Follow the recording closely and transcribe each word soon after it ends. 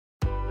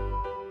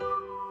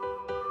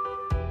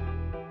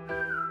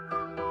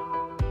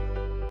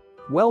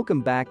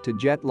Welcome back to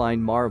Jetline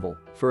Marvel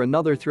for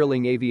another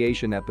thrilling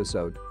aviation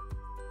episode.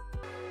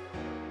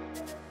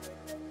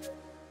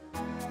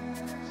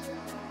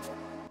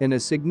 In a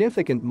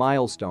significant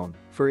milestone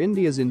for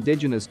India's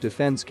indigenous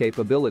defense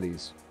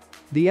capabilities,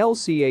 the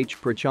LCH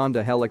Prachand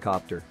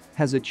helicopter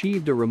has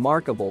achieved a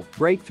remarkable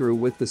breakthrough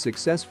with the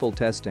successful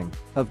testing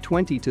of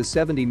 20 to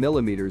 70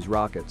 mm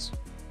rockets.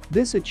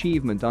 This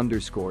achievement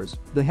underscores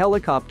the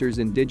helicopter's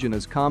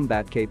indigenous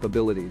combat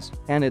capabilities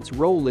and its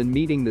role in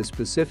meeting the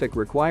specific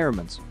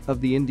requirements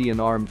of the Indian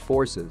Armed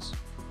Forces.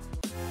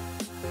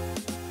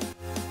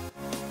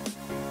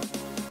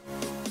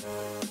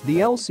 The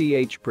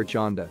LCH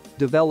Prachand,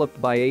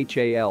 developed by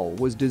HAL,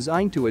 was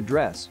designed to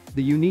address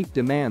the unique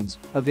demands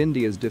of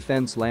India's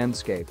defense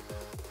landscape.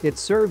 It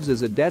serves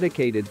as a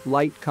dedicated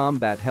light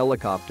combat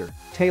helicopter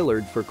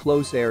tailored for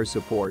close air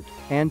support,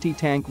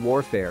 anti-tank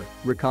warfare,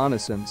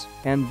 reconnaissance,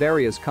 and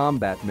various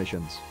combat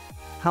missions.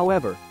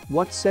 However,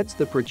 what sets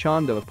the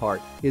Prachand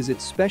apart is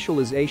its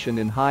specialization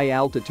in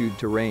high-altitude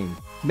terrain,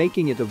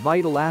 making it a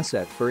vital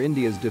asset for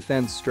India's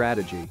defense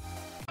strategy.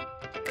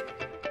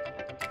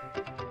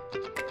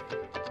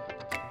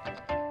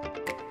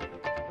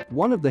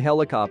 One of the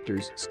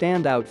helicopter's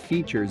standout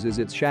features is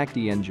its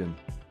Shakti engine,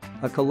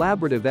 a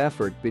collaborative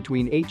effort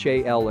between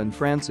HAL and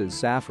France's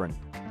Safran.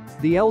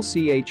 The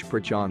LCH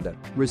Prachand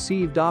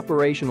received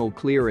operational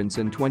clearance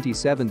in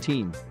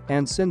 2017,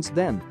 and since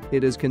then,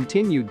 it has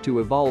continued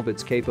to evolve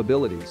its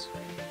capabilities.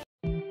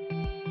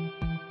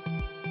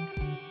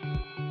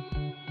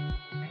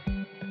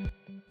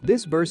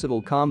 This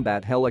versatile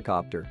combat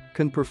helicopter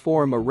can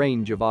perform a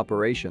range of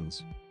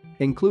operations,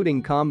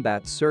 including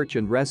combat search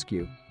and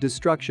rescue,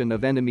 destruction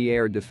of enemy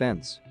air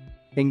defense,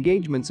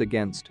 engagements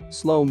against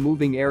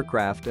slow-moving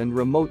aircraft and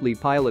remotely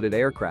piloted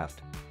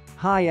aircraft,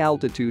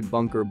 high-altitude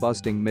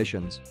bunker-busting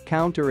missions,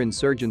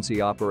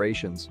 counter-insurgency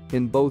operations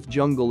in both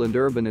jungle and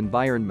urban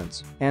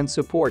environments, and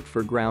support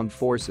for ground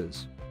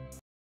forces.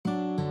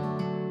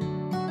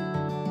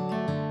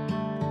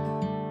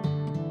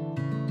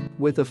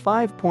 With a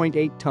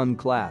 5.8-ton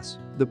class,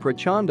 the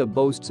Prachand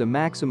boasts a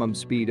maximum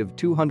speed of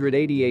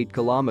 288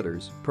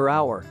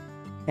 km/h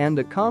and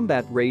a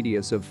combat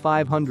radius of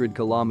 500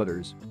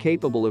 km,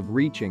 capable of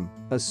reaching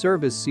a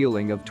service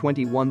ceiling of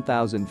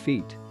 21,000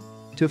 feet.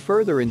 To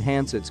further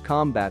enhance its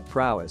combat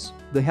prowess,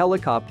 the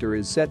helicopter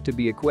is set to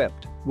be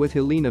equipped with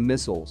Helena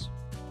missiles,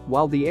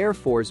 while the Air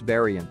Force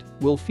variant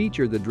will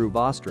feature the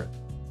Dhruvastra.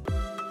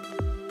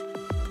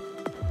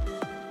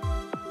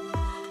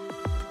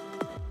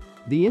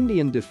 The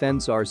Indian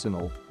defense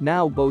arsenal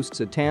now boasts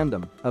a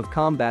tandem of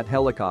combat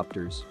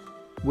helicopters,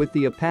 with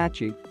the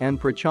Apache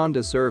and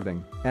Prachand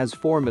serving as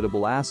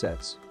formidable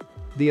assets.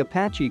 The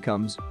Apache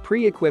comes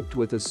pre-equipped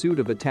with a suite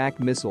of attack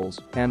missiles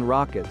and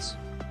rockets,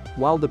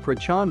 while the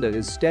Prachand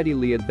is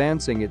steadily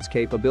advancing its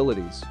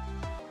capabilities.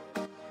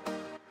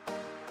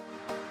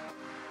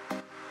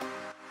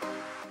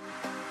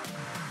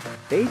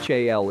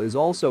 HAL is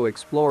also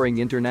exploring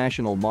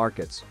international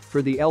markets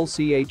for the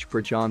LCH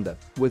Prachand,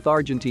 with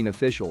Argentine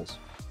officials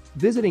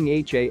visiting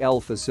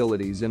HAL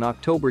facilities in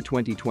October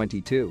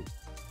 2022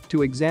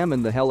 to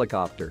examine the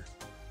helicopter.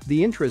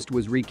 The interest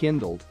was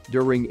rekindled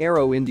during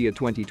Aero India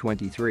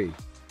 2023,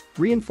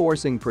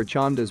 reinforcing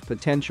Prachand's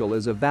potential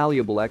as a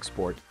valuable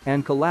export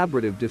and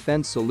collaborative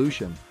defense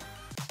solution.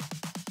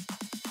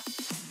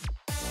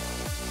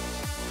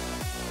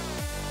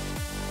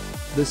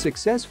 The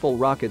successful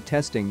rocket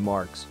testing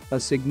marks a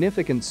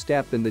significant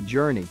step in the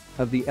journey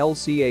of the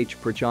LCH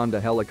Prachand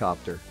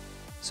helicopter,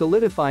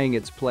 solidifying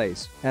its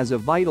place as a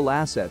vital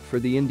asset for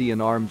the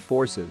Indian Armed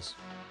Forces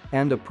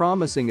and a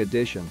promising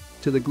addition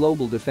to the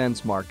global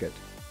defense market.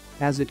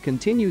 As it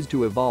continues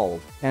to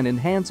evolve and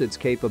enhance its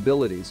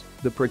capabilities,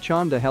 the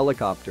Prachand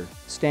helicopter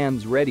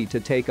stands ready to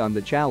take on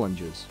the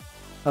challenges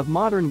of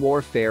modern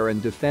warfare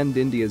and defend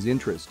India's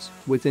interests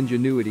with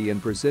ingenuity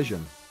and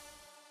precision.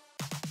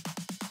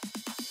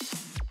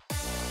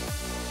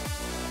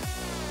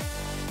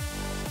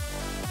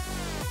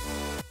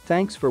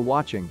 Thanks for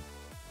watching.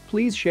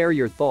 Please share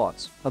your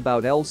thoughts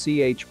about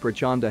LCH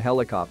Prachand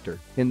helicopter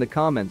in the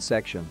comments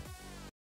section.